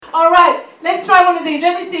Let's try one of these.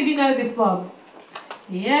 Let me see if you know this one.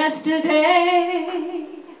 Yesterday,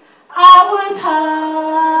 I was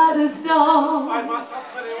hard as stone.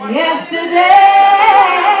 Yesterday,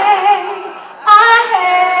 I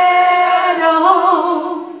had a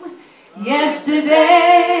home.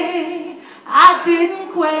 Yesterday, I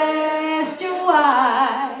didn't question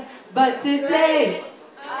why. But today,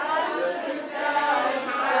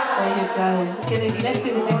 there you go. Kennedy, let's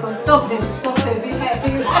do the next one. Stop him.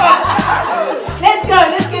 Let's go.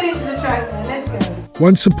 Let's get into the track now. Let's go.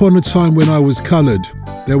 Once upon a time when I was coloured,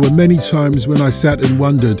 there were many times when I sat and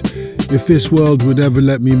wondered if this world would ever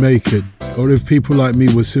let me make it, or if people like me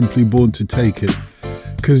were simply born to take it.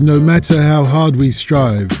 'Cause no matter how hard we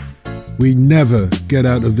strive, we never get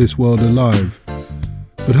out of this world alive.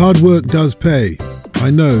 But hard work does pay. I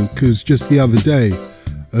know, 'cause just the other day,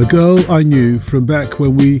 a girl I knew from back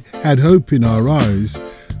when we had hope in our eyes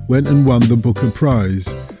went and won the Booker Prize.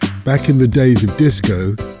 Back in the days of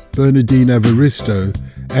disco, Bernadine Evaristo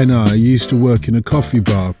and I used to work in a coffee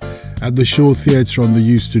bar at the Shaw Theatre on the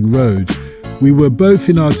Euston Road. We were both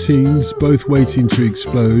in our teens, both waiting to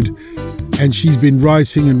explode, and she's been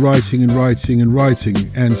writing and writing and writing and writing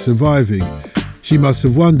and surviving. She must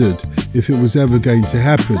have wondered if it was ever going to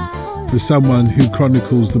happen for someone who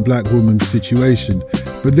chronicles the black woman's situation.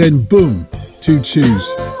 But then, boom, 2 chews,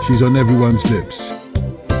 she's on everyone's lips.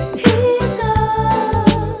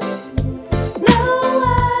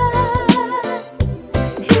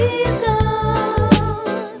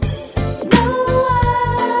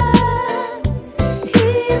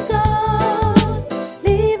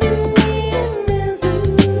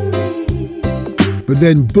 But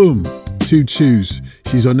then, boom, 2 chews,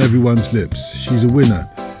 she's on everyone's lips. She's a winner,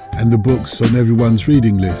 and the book's on everyone's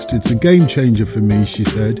reading list. It's a game changer for me, she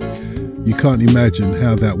said. You can't imagine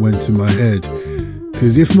how that went to my head.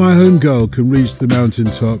 'Cause if my home girl can reach the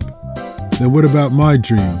mountaintop, then what about my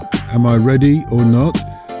dream? Am I ready or not?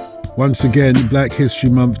 Once again, Black History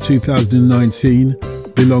Month 2019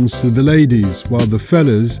 belongs to the ladies, while the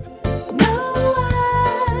fellas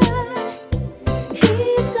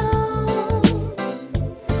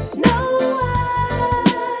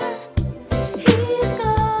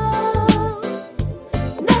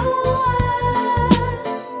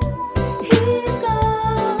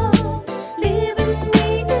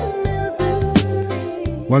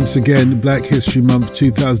Once again, Black History Month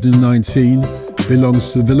 2019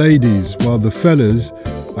 belongs to the ladies, while the fellas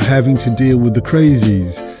are having to deal with the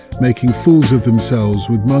crazies, making fools of themselves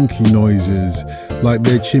with monkey noises like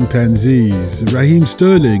they're chimpanzees. Raheem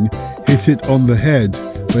Sterling hit it on the head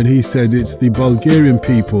when he said it's the Bulgarian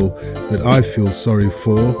people that I feel sorry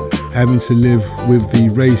for, having to live with the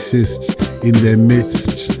racists in their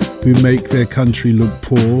midst who make their country look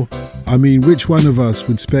poor. I mean, which one of us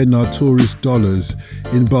would spend our tourist dollars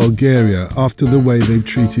in Bulgaria after the way they've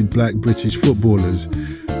treated black British footballers?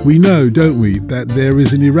 We know, don't we, that there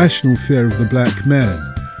is an irrational fear of the black man.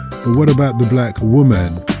 But what about the black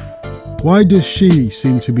woman? Why does she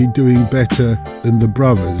seem to be doing better than the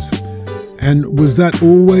brothers? And was that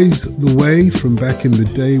always the way from back in the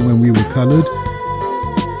day when we were coloured?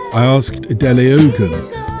 I asked Dele Ogun,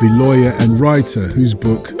 the lawyer and writer whose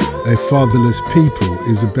book A Fatherless People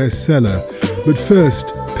is a bestseller. But first,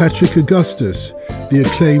 Patrick Augustus, the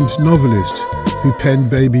acclaimed novelist who penned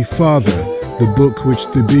Baby Father, the book which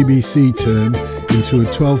the BBC turned into a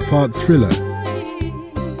 12-part thriller.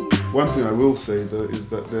 One thing I will say though is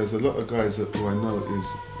that there's a lot of guys who I know is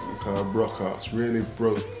kind of rock arts, really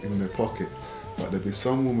broke in their pocket. But there'll be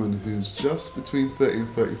some woman who's just between 30 and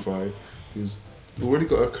 35, who's already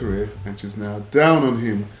got a career and she's now down on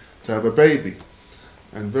him to have a baby.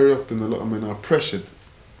 And very often a lot of men are pressured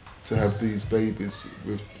to have these babies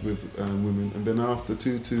with women, and then after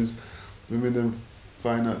 2 twos, women then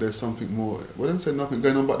find out there's something more. Well, they don't say nothing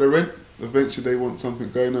going on, but eventually they want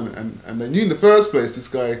something going on, and they knew in the first place this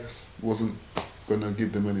guy wasn't going to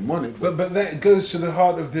give them any money. But that goes to the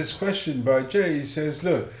heart of this question by Jay. He says,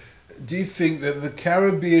 look, do you think that the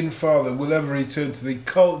Caribbean father will ever return to the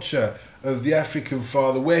culture of the African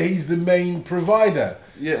father where he's the main provider?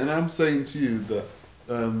 Yeah, and I'm saying to you that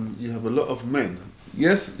you have a lot of men.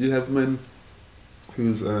 Yes, you have men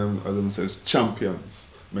who's, I don't say,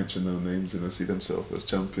 champions, mention their names and they see themselves as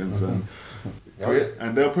champions, and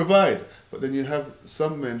they'll provide. But then you have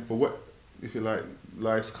some men for what, if you like,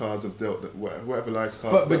 life's cards have dealt, whatever life's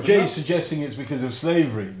cards. But Jay's suggesting it's because of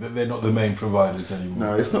slavery that they're not the main providers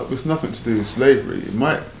anymore. No, it's not. It's nothing to do with slavery. It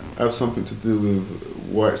might have something to do with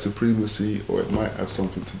white supremacy, or it might have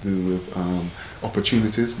something to do with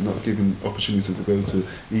opportunities, not giving opportunities to go to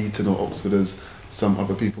Eton or Oxford as some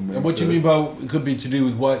other people may. And what do you mean by it could be to do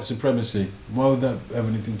with white supremacy? Why would that have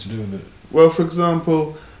anything to do with it? Well, for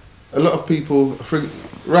example, a lot of people,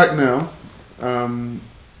 right now,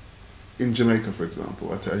 in Jamaica, for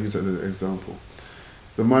example, I use that as an example,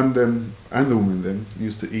 the man them and the woman them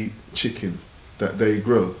used to eat chicken that they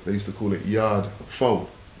grow. They used to call it yard fowl,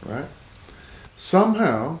 right?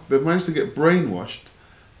 Somehow they've managed to get brainwashed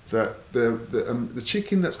that the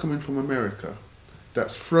chicken that's coming from America,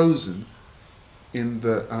 that's frozen in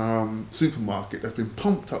the supermarket, that's been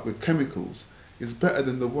pumped up with chemicals, is better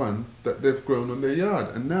than the one that they've grown on their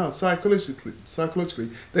yard. And now psychologically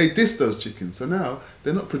they diss those chickens. So now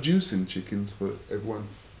they're not producing chickens for everyone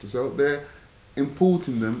to sell. They're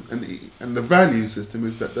importing them, and the value system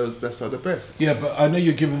is that those best are the best. Yeah, but I know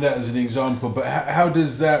you're giving that as an example, but how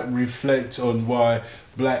does that reflect on why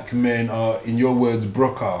black men are, in your words,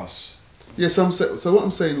 broke ass? Yes, so what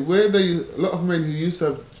I'm saying, where a lot of men who used to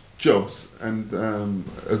have jobs and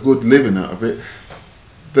a good living out of it,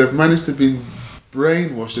 they've managed to be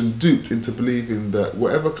brainwashed and duped into believing that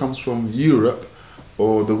whatever comes from Europe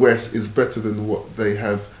or the West is better than what they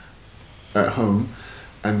have at home,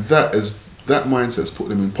 and that mindset's put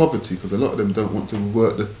them in poverty, because a lot of them don't want to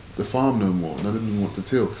work the farm no more. None of them want to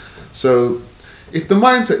till. So if the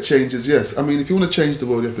mindset changes, yes, I mean, if you want to change the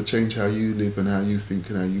world, you have to change how you live and how you think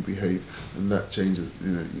and how you behave, and that changes.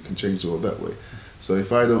 You can change the world that way. So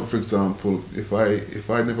if I don't, for example, if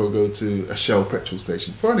I never go to a Shell petrol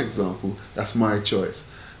station, for an example, that's my choice.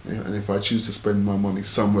 And if I choose to spend my money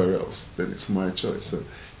somewhere else, then it's my choice. So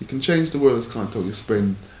you can change the world, as can't tell you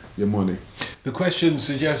spend your money. The question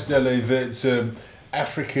suggests, Dele, that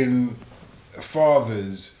African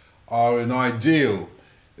fathers are an ideal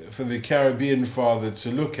for the Caribbean father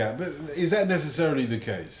to look at, but is that necessarily the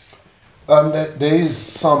case? There is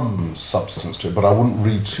some substance to it, but I wouldn't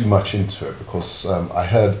read too much into it, because I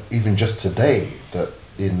heard even just today that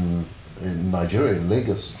in Nigeria, in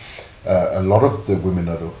Lagos, a lot of the women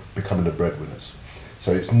are becoming the breadwinners.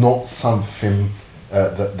 So it's not something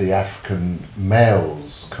that the African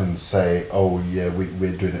males can say, oh yeah,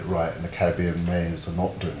 we're doing it right, and the Caribbean males are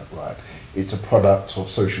not doing it right. It's a product of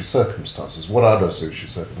social circumstances. What are those social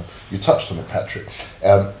circumstances? You touched on it, Patrick.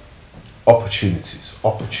 Opportunities.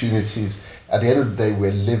 At the end of the day,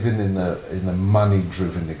 we're living in a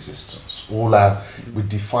money-driven existence. We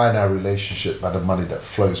define our relationship by the money that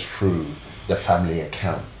flows through the family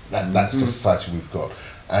account. That's the society we've got.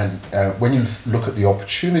 And when you look at the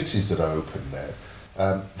opportunities that are open there,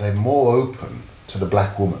 they're more open to the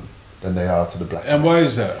black woman than they are to the black man. And why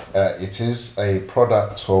is that? It is a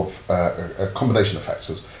product of a combination of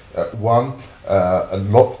factors. One,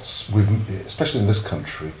 especially in this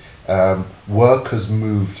country, work has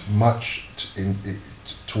moved much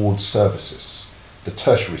towards services, the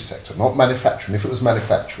tertiary sector, not manufacturing. If it was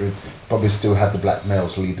manufacturing, probably still have the black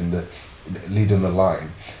males leading the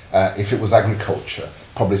line. If it was agriculture,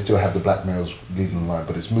 probably still have the black males leading the line,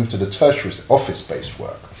 but it's moved to the tertiary office-based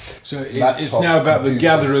work. So it's now about the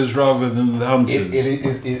gatherers rather than the hunters.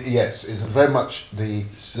 Yes, it's very much the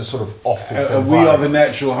sort of office. We are the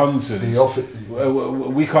natural hunters.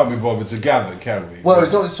 We can't be bothered to gather, can we? Well,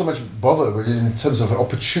 it's not so much bother, but in terms of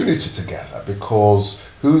opportunity to gather, because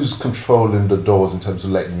who's controlling the doors in terms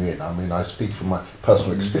of letting you in? I mean, I speak from my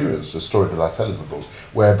personal experience, the story that I tell in the book,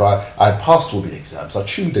 whereby I passed all the exams. I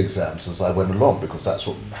tuned exams as I went along, because that's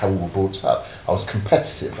how we were brought up. I was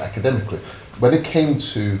competitive academically. When it came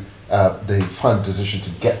to the final decision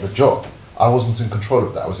to get the job, I wasn't in control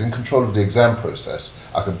of that. I was in control of the exam process.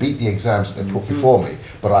 I could beat the exams that they put before me,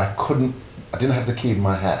 but I didn't have the key in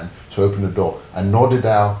my hand to open the door. I nodded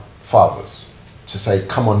our fathers to say,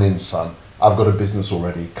 come on in, son. I've got a business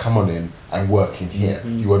already. Come on in and work in here.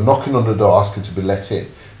 You were knocking on the door asking to be let in.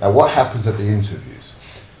 Now, what happens at the interviews?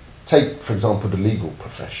 Take, for example, the legal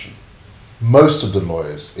profession. Most of the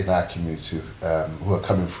lawyers in our community who are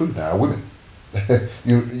coming through now are women.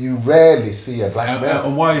 You rarely see a black male.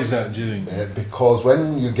 And why is that, do you think? Because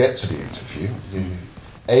when you get to the interview,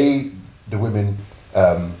 the women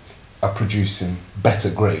are producing better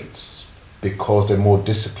grades because they're more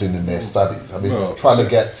disciplined in their studies. I mean,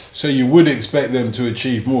 So you would expect them to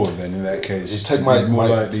achieve more then, in that case. Take my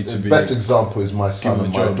best example is my son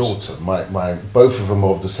and my daughter. Both of them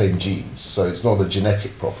are of the same genes, so it's not a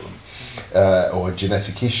genetic problem or a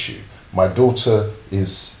genetic issue. My daughter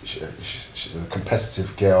is she's a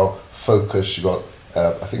competitive girl, focused. She got,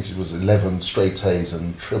 I think she was 11 straight A's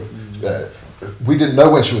and we didn't know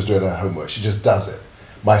when she was doing her homework. She just does it.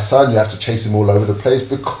 My son, you have to chase him all over the place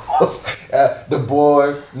because because the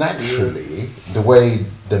boy, naturally, the way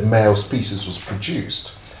the male species was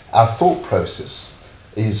produced, our thought process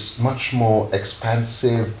is much more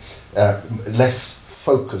expansive, less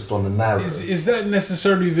focused on the narrative. Is that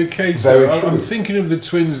necessarily the case? Very though? true. I'm thinking of the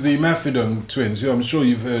twins, the Maffedon twins, who I'm sure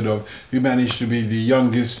you've heard of, who managed to be the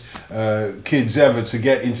youngest kids ever to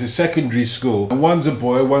get into secondary school. And one's a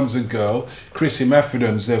boy, one's a girl. Chrissy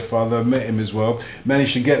Maffedon's their father. I met him as well.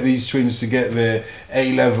 Managed to get these twins to get their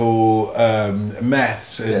A-level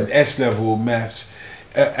maths and S-level maths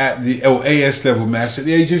at the AS level maths at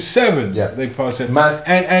the age of 7. Yeah. They passed it.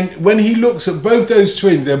 And when he looks at both those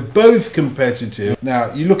twins, they're both competitive.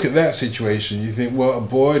 Now you look at that situation, you think, well, a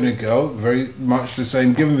boy and a girl, very much the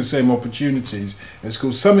same, given the same opportunities at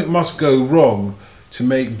school. Something must go wrong to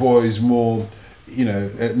make boys more,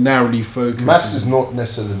 narrowly focused. Maths is not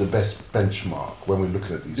necessarily the best benchmark when we're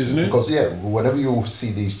looking at these Isn't things. it? Because whenever you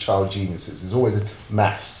see these child geniuses, it's always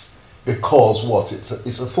maths. Because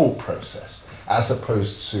it's a thought process, as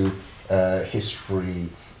opposed to history,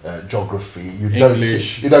 geography. You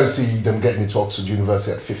don't see them getting into Oxford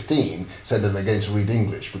University at 15, saying that they're going to read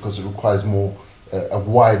English, because it requires more a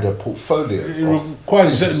wider portfolio. It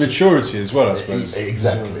requires a certain maturity as well, I suppose.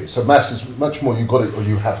 Exactly. So maths is much more you got it or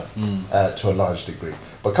you haven't, to a large degree.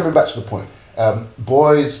 But coming back to the point,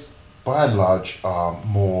 boys by and large are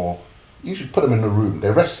more. You should put them in a room.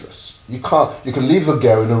 They're restless. You can leave a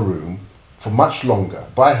girl in a room for much longer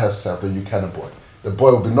by herself than you can a boy. The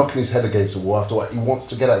boy will be knocking his head against the wall after what he wants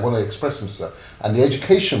to get out, want to express himself. And the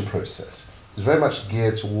education process is very much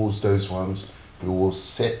geared towards those ones who will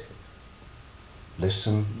sit,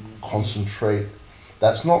 listen, concentrate.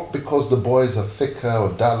 That's not because the boys are thicker or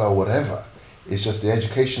duller or whatever. It's just the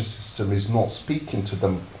education system is not speaking to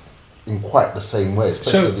them in quite the same way,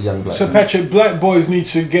 especially the young black. So Patrick, black boys need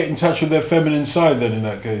to get in touch with their feminine side then in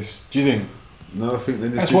that case, do you think? No, I think they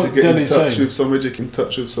That's just need what to get Dele's in touch saying. with some in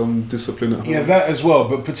touch with some discipline at home. Yeah, that as well,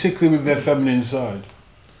 but particularly with their feminine side.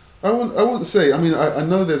 I wouldn't say. I mean, I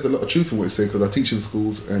know there's a lot of truth in what you say, because I teach in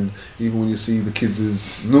schools, and even when you see the kids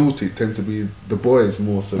who's naughty, it tends to be the boys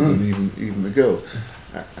more so than even the girls.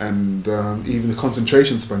 And even the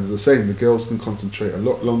concentration span is the same. The girls can concentrate a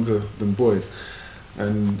lot longer than boys.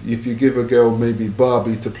 And if you give a girl maybe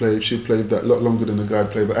Barbie to play, she'll play that a lot longer than a guy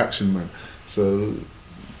play the Action Man. So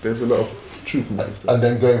there's a lot of truth in what you say. And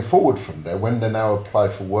then going forward from there, when they now apply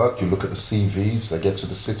for work, you look at the CVs, they get to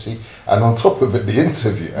the city, and on top of it, the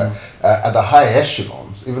interviewer, at the high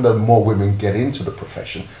echelons, even though more women get into the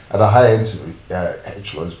profession, at a high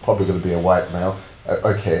echelon, it's probably going to be a white male.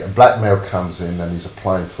 A black male comes in and he's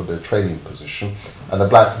applying for the training position, and a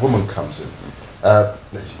black woman comes in.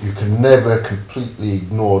 You can never completely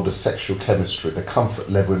ignore the sexual chemistry, the comfort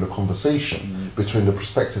level in the conversation between the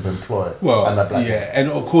prospective employer and the black man. And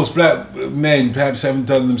of course black men perhaps haven't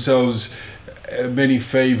done themselves many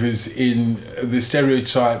favours in the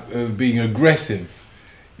stereotype of being aggressive,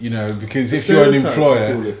 because if you're an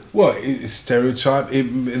employer, stereotype,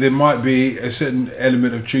 there might be a certain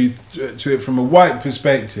element of truth to it from a white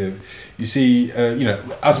perspective. You see,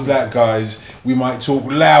 us black guys, we might talk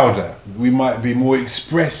louder, we might be more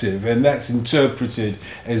expressive, and that's interpreted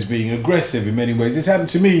as being aggressive in many ways. It's happened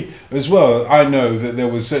to me as well. I know that there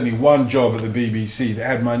was certainly one job at the BBC that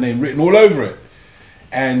had my name written all over it.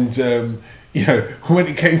 And, when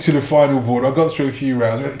it came to the final board, I got through a few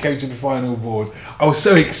rounds. When it came to the final board, I was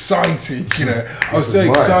so excited, I was so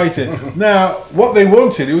excited. Now, what they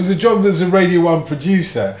wanted, it was a job as a Radio 1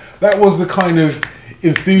 producer. That was the kind of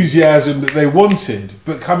enthusiasm that they wanted,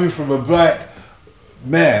 but coming from a black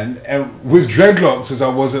man and with dreadlocks as I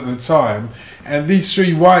was at the time, and these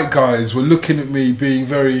three white guys were looking at me being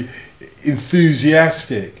very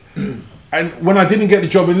enthusiastic. And when I didn't get the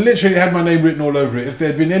job, and literally had my name written all over it, if there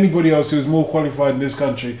had been anybody else who was more qualified in this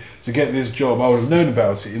country to get this job, I would have known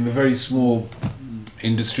about it in the very small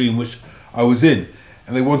industry in which I was in.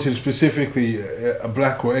 And they wanted specifically a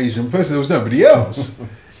black or Asian person. There was nobody else.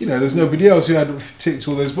 There was nobody else who had ticked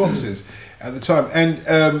all those boxes at the time.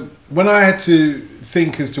 And when I had to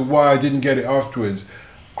think as to why I didn't get it afterwards,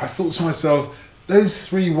 I thought to myself, those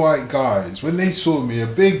three white guys, when they saw me, a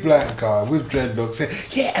big black guy with dreadlocks, say,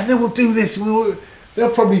 yeah, and then we'll do this. They're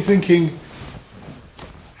probably thinking,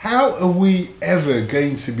 how are we ever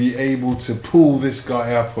going to be able to pull this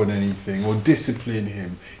guy up on anything or discipline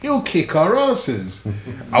him? He'll kick our asses.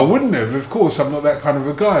 I wouldn't have, of course, I'm not that kind of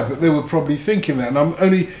a guy, but they were probably thinking that. And I'm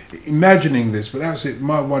only imagining this, but that's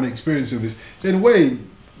my one experience of this. So in a way,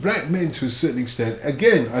 black men to a certain extent,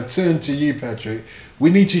 again, I turn to you, Patrick, we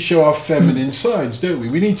need to show our feminine sides, don't we?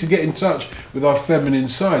 We need to get in touch with our feminine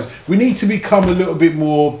sides. We need to become a little bit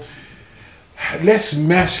more, less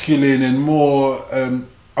masculine and more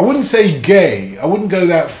I wouldn't say gay. I wouldn't go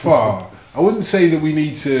that far. I wouldn't say that we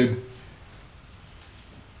need to.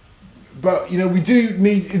 But we do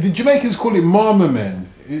need. The Jamaicans call it mama men.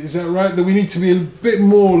 Is that right? That we need to be a bit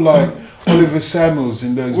more like Oliver Samuels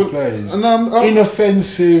in those plays. And,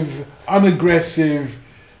 inoffensive, unaggressive,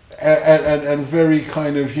 and very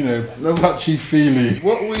kind of touchy feely.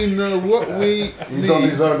 What we know, He's on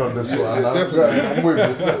his own on this one.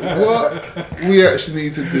 Definitely. What we actually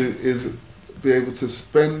need to do is be able to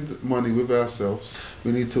spend money with ourselves.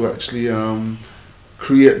 We need to actually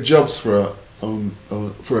create jobs for our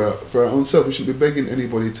own self. We shouldn't be begging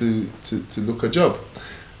anybody to look a job.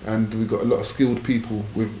 And we've got a lot of skilled people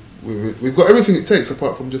we've got everything it takes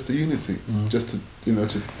apart from just the unity, just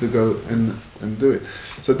to go and do it.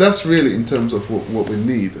 So that's really in terms of what we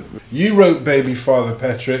need. You wrote Baby Father,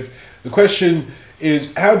 Patrick. The question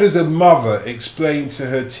is, how does a mother explain to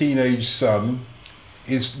her teenage son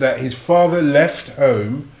that his father left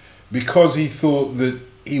home because he thought that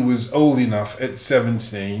he was old enough at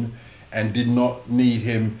 17 and did not need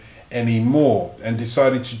him anymore, and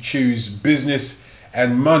decided to choose business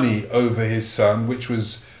and money over his son, which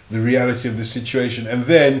was the reality of the situation, and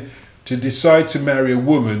then to decide to marry a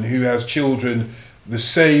woman who has children the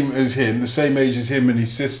same as him, the same age as him and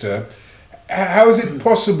his sister? How is it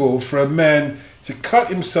possible for a man to cut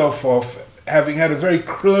himself off, having had a very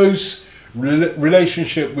close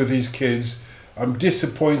relationship with his kids? I'm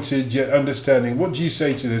disappointed yet understanding. What do you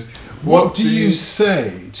say to this? What do you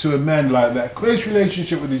say to a man like that? Close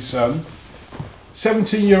relationship with his son,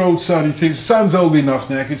 17-year-old son. He thinks son's old enough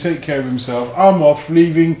now, can take care of himself. I'm off,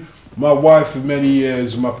 leaving my wife of many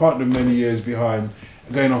years, my partner of many years behind,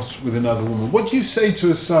 going off with another woman. What do you say to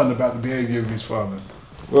a son about the behaviour of his father?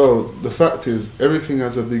 Well, the fact is, everything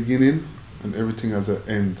has a beginning and everything has an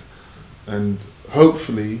end. And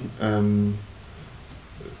hopefully,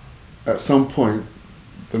 at some point,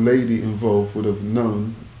 the lady involved would have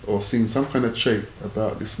known or seen some kind of trait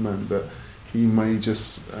about this man that he may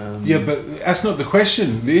just... yeah, but that's not the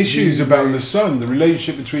question. The issue is about the son, the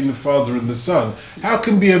relationship between the father and the son. How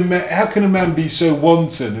can a man be so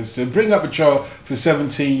wanton as to bring up a child for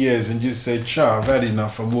 17 years and just say, I've had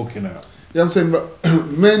enough, I'm walking out? Yeah, I'm saying, but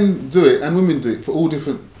men do it and women do it for all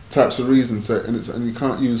different types of reasons. So, and you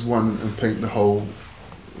can't use one and paint the whole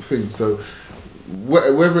thing. So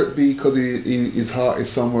whether it be because his heart is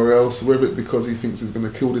somewhere else, whether it because he thinks he's going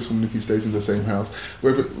to kill this woman if he stays in the same house,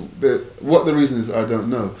 what the reason is, I don't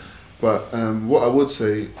know. But what I would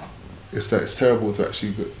say is that it's terrible to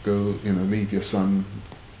actually go leave your son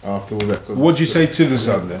after all that. What do you say to the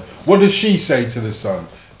son then? What does she say to the son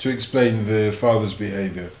to explain the father's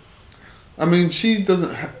behaviour? I mean, she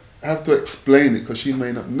doesn't have to explain it because she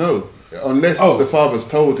may not know. Unless the father's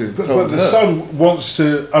told him. But the son wants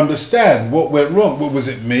to understand what went wrong. Well, was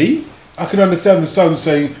it me? I can understand the son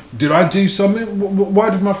saying, did I do something? Why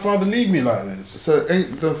did my father leave me like this? So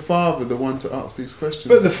ain't the father the one to ask these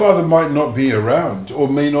questions? But the father might not be around or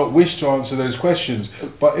may not wish to answer those questions.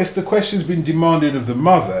 But if the question's been demanded of the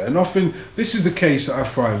mother, and often this is the case that I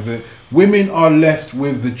find, that women are left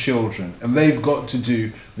with the children and they've got to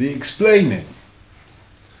do the explaining.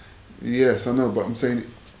 Yes, I know, but I'm saying,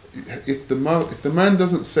 if the man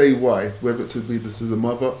doesn't say why, whether it to be to the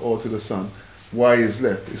mother or to the son, why he's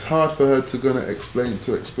left, it's hard for her to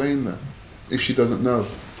explain that if she doesn't know.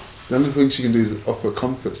 The only thing she can do is offer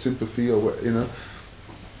comfort, sympathy, or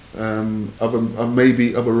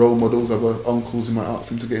maybe other role models, other uncles who might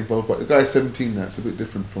ask him to get involved. But the guy's 17 now; it's a bit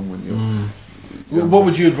different from when you're. What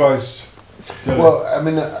would you advise? Well, I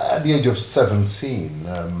mean, at the age of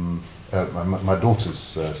 17. My daughter's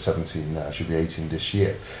 17 now, she'll be 18 this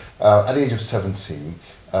year. At the age of 17,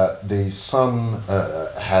 the son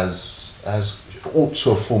ought to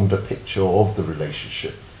have formed a picture of the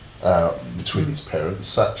relationship between his parents,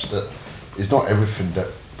 such that it's not everything that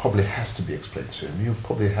probably has to be explained to him. He'll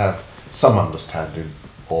probably have some understanding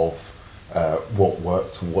of what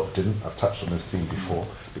worked and what didn't. I've touched on this theme before,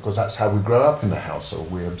 because that's how we grow up in the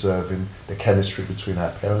household. We're observing the chemistry between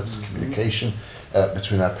our parents, the communication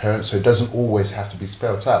between our parents, so it doesn't always have to be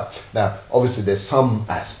spelled out. Now, obviously, there's some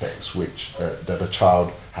aspects which that a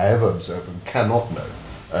child, however observant, cannot know.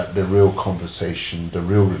 The real conversation, the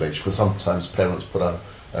real relationship. Because sometimes parents put on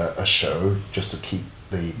a show just to keep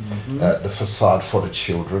the facade for the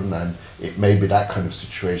children, and it may be that kind of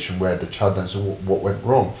situation where the child knows what went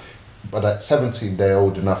wrong. But at 17, they're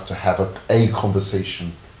old enough to have a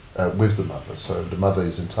conversation with the mother. So the mother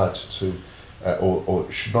is entitled to,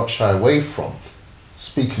 or should not shy away from,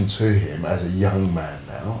 speaking to him as a young man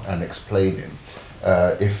now and explaining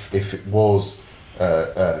if it was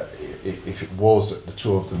that the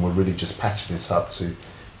two of them were really just patching it up to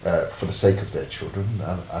for the sake of their children.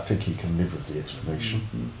 And I think he can live with the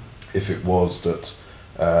explanation. If it was that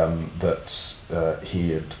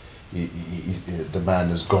the man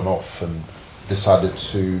has gone off and decided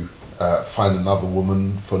to find another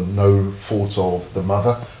woman for no fault of the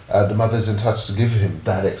mother's entitled to give him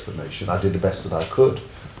that explanation. I did the best that I could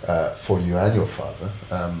for you and your father,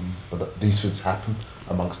 but these things happen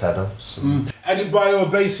amongst adults. And Ibayo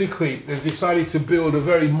basically has decided to build a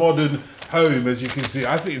very modern home, as you can see.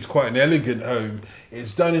 I think it's quite an elegant home.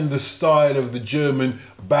 It's done in the style of the German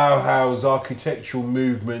Bauhaus architectural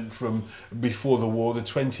movement from before the war, the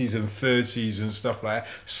 20s and 30s and stuff like that.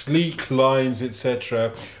 Sleek lines,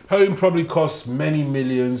 etc. Home probably costs many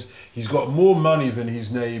millions. He's got more money than his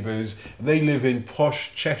neighbours. They live in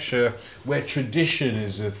posh Cheshire, where tradition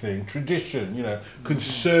is a thing. Tradition, you know,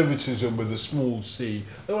 conservatism with a small c.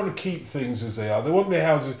 They want to keep things as they are. They want their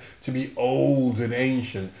houses to be old and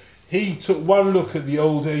ancient. He took one look at the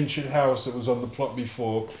old ancient house that was on the plot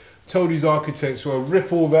before, told his architects, well,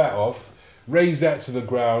 rip all that off, raise that to the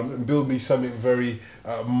ground and build me something very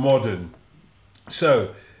modern.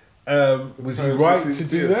 So, was he right to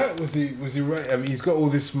do that? Was he right? I mean, he's got all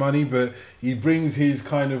this money, but he brings his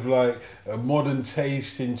kind of like a modern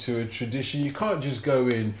taste into a tradition. You can't just go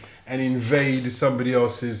in and invade somebody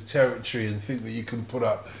else's territory and think that you can put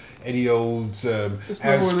up any old, as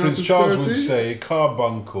Prince Charles would say,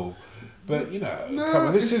 carbuncle. But, you know, come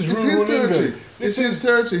on, this is rural England. This is his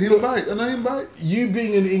territory. He'll bite, and I ain't bite. You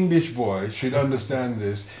being an English boy should understand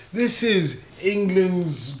this. This is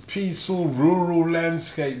England's peaceful rural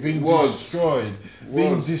landscape being destroyed.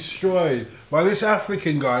 Being destroyed by this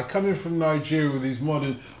African guy coming from Nigeria with his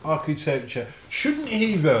modern architecture. Shouldn't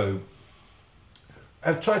he, though,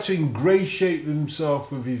 have tried to ingratiate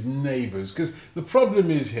himself with his neighbours? Because the problem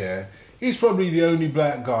is here, he's probably the only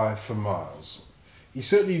black guy for miles. He's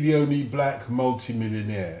certainly the only black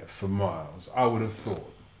multimillionaire for miles, I would have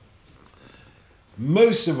thought.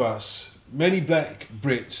 Most of us, many black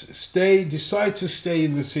Brits, decide to stay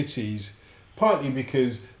in the cities, partly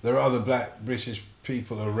because there are other black British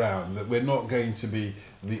people around, that we're not going to be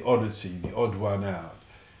the oddity, the odd one out.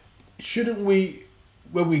 Shouldn't we,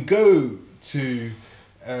 when we go to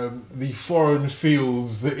the foreign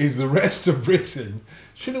fields that is the rest of Britain,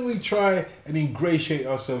 shouldn't we try and ingratiate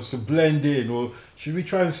ourselves to blend in, or should we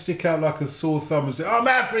try and stick out like a sore thumb and say, I'm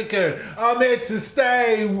African, I'm here to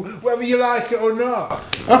stay, whether you like it or not?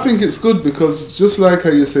 I think it's good because just like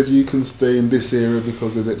how you said you can stay in this area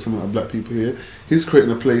because there's X amount of black people here, he's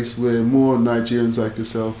creating a place where more Nigerians like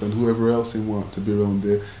yourself and whoever else he wants to be around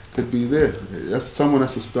there could be there. Someone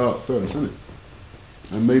has to start first, isn't it?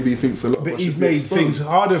 And maybe he thinks a lot. But he's made things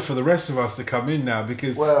harder for the rest of us to come in now,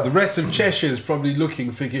 because the rest of Cheshire is probably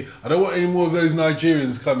looking, thinking, I don't want any more of those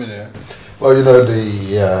Nigerians coming here. Well, you know,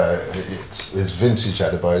 it's vintage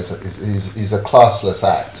Adebayo. He's a classless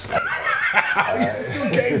act. You're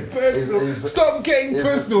still getting personal. Stop getting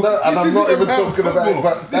personal. No, and I'm not even talking about it,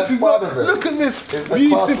 but that's part of it. Look at this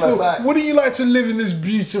beautiful. Wouldn't you like to live in this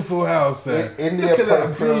beautiful house there? In the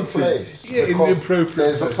appropriate place. Yeah, in the appropriate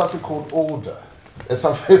place. There's something called order. There's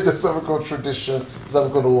something called tradition. There's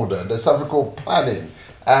something called order. There's something called planning,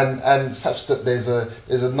 and such that there's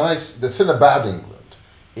a nice. The thing about England,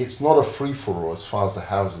 it's not a free for all as far as the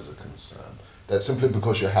houses are concerned. That simply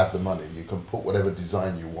because you have the money, you can put whatever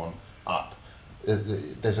design you want up.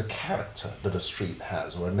 There's a character that a street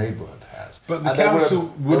has or a neighbourhood has. But the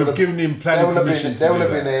council would have given him planning permission. There would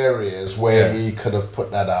have been areas where he could have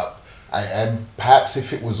put that up, and perhaps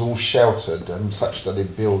if it was all sheltered and such that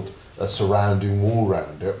it built a surrounding wall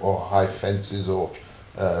around it, or high fences, or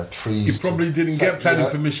trees. He probably didn't get planning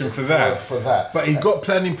permission for that. But he got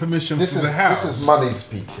planning permission for the house. This is money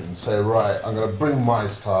speaking. So right, I'm going to bring my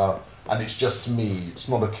style, and it's just me. It's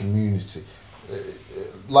not a community.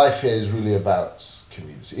 Life here is really about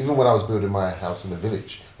community. Even when I was building my house in the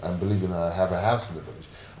village, and believe it or not, I have a house in the village.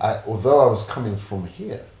 Although I was coming from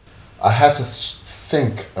here, I had to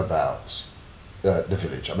think about the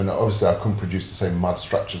village. I mean, obviously I couldn't produce the same mud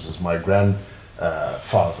structures as my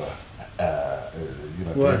grandfather,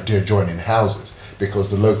 the adjoining houses, because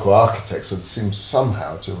the local architects had seemed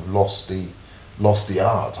somehow to have lost the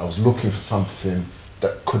art. I was looking for something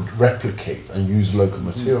that could replicate and use local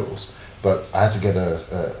materials, but I had to get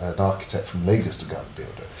an architect from Lagos to go and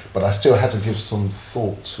build it. But I still had to give some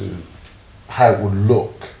thought to how it would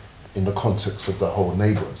look in the context of the whole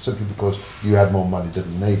neighbourhood. Simply because you had more money than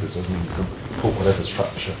your neighbours doesn't mean you can put whatever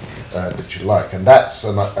structure that you like. And that's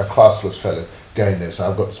a classless fellow going there. So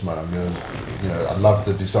I've got this money. I love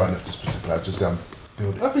the design of this particular. I'm just going to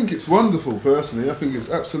build it. I think it's wonderful personally. I think it's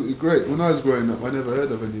absolutely great. When I was growing up, I never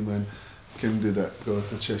heard of any man can do that. Go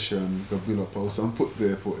to Cheshire and go Villa Post and put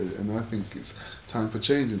there for it. And I think it's time for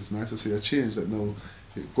change. It's nice to see a change that no,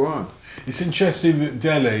 it go on. It's interesting that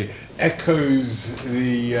Dele echoes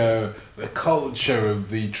the culture of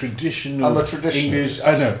the traditional I'm a traditionalist. English.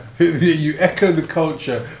 I know you echo the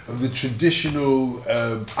culture of the traditional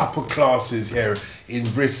upper classes here in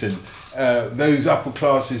Britain. Those upper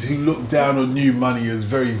classes who look down on new money as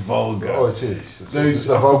very vulgar. Oh, it is. It's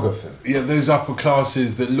a vulgar thing. Yeah, those upper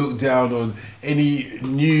classes that look down on any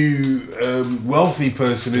new wealthy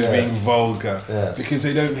person as being vulgar because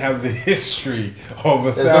they don't have the history of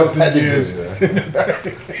 1,000 years.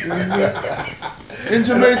 In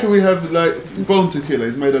Jamaica, we have like Bounty Killer.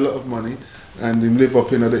 He's made a lot of money, and him live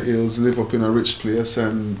up in the hills, live up in a rich place,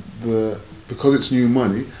 and because it's new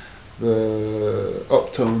money, the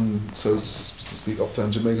uptown, so to speak,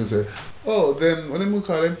 uptown Jamaicans say, oh, then what do we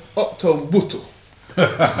call him? Uptown Butu.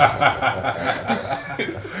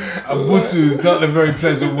 A butu is not a very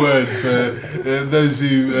pleasant word for those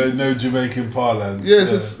who know Jamaican parlance.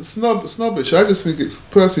 Yes, it's snobbish. I just think it's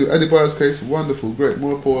personally, Eddie Byers' case, wonderful, great,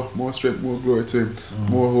 more power, more strength, more glory to him,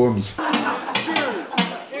 more homes.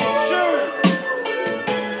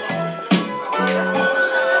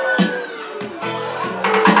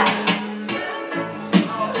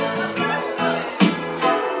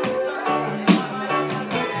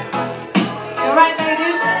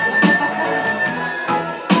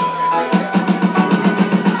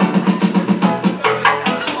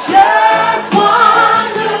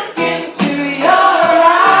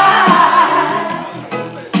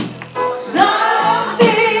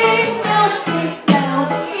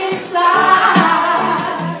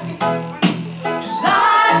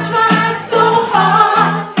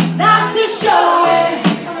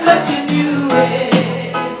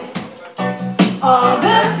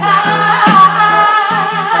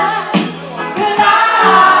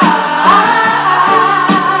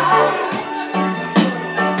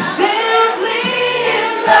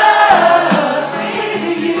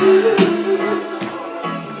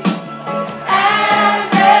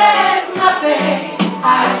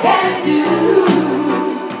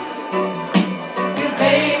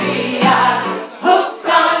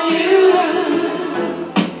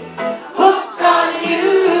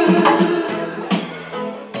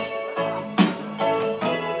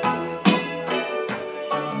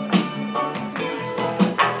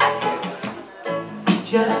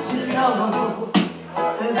 Just to know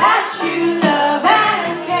that you love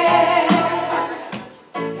and care,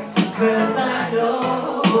 'cause I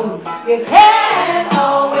know you care.